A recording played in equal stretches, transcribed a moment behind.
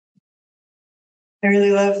I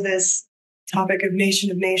really love this topic of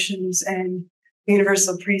nation of nations and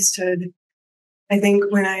universal priesthood. I think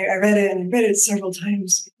when I read it, and I read it several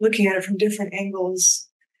times, looking at it from different angles,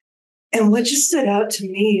 and what just stood out to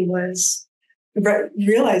me was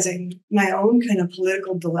realizing my own kind of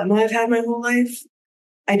political dilemma I've had my whole life.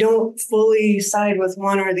 I don't fully side with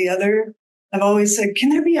one or the other. I've always said, can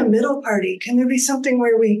there be a middle party? Can there be something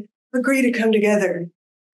where we agree to come together?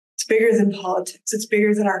 It's bigger than politics. It's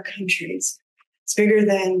bigger than our countries. It's bigger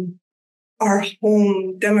than our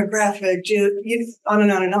home demographic, on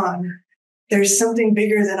and on and on. There's something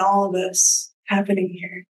bigger than all of us happening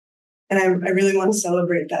here. And I really want to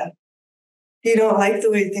celebrate that. If you don't like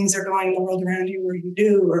the way things are going in the world around you, or you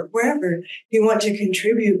do, or wherever, you want to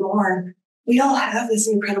contribute more, we all have this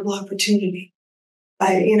incredible opportunity.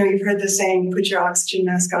 You've heard the saying, put your oxygen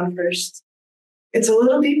mask on first. It's a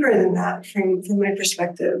little deeper than that from my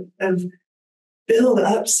perspective of build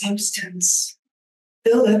up substance,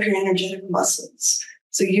 build up your energetic muscles.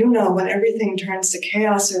 So when everything turns to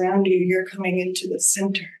chaos around you, you're coming into the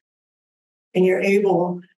center and you're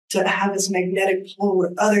able to have this magnetic pull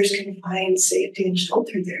where others can find safety and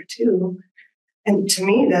shelter there too. And to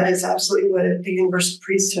me, that is absolutely what the universal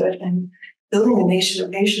priesthood and building a nation of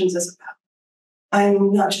nations is about.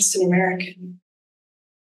 I'm not just an American.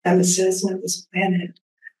 I'm a citizen of this planet.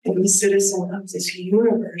 I'm a citizen of this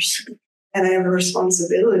universe. And I have a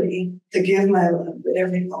responsibility to give my love at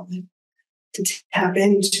every moment, to tap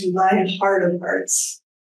into my heart of hearts,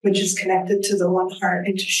 which is connected to the one heart,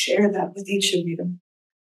 and to share that with each of you.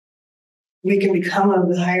 We can become of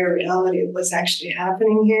the higher reality of what's actually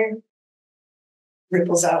happening here.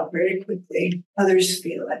 Ripples out very quickly. Others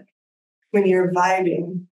feel it. When you're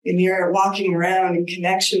vibing and you're walking around in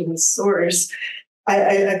connection with Source,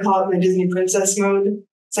 I call it my Disney princess mode.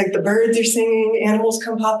 It's like the birds are singing, animals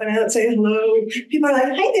come popping out, say hello. People are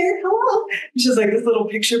like, hi there, hello. It's just like this little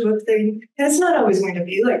picture book thing. And it's not always going to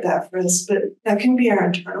be like that for us, but that can be our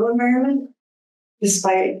internal environment,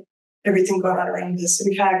 despite everything going on around us.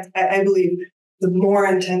 In fact, I believe the more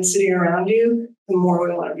intensity around you, the more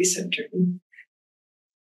we want to be centered.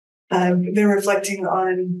 I've been reflecting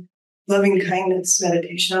on loving kindness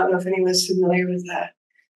meditation. I don't know if anyone's familiar with that.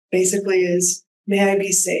 Basically is, may I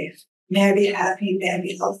be safe, may I be happy, may I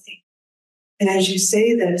be healthy. And as you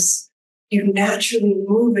say this, you naturally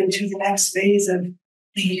move into the next phase of,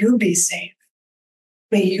 may you be safe,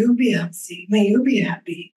 may you be healthy, may you be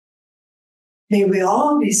happy. May we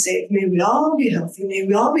all be safe, may we all be healthy, may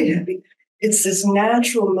we all be happy. It's this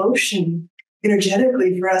natural motion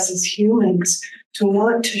energetically for us as humans to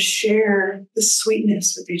want to share the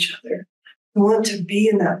sweetness with each other, to want to be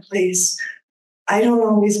in that place. I don't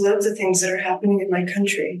always live the things that are happening in my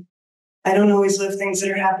country. I don't always live things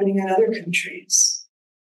that are happening in other countries.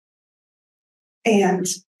 And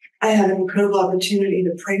I have an incredible opportunity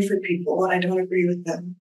to pray for people when I don't agree with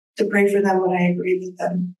them, to pray for them when I agree with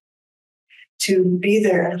them, to be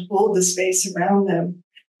there and hold the space around them,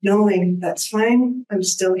 knowing that's fine, I'm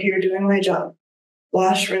still here doing my job.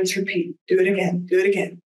 Wash, rinse, repeat. Do it again. Do it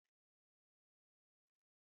again.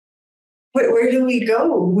 Where do we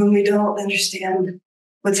go when we don't understand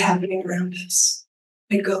what's happening around us?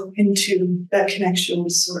 We go into that connection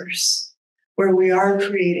with Source, where we are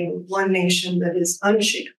creating one nation that is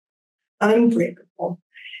unshakable, unbreakable,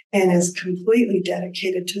 and is completely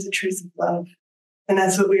dedicated to the truth of love. And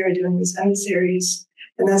that's what we are doing as emissaries.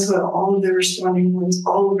 And that's what all of the responding ones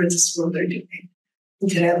all over this world are doing. And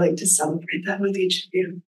today I'd like to celebrate that with each of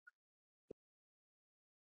you.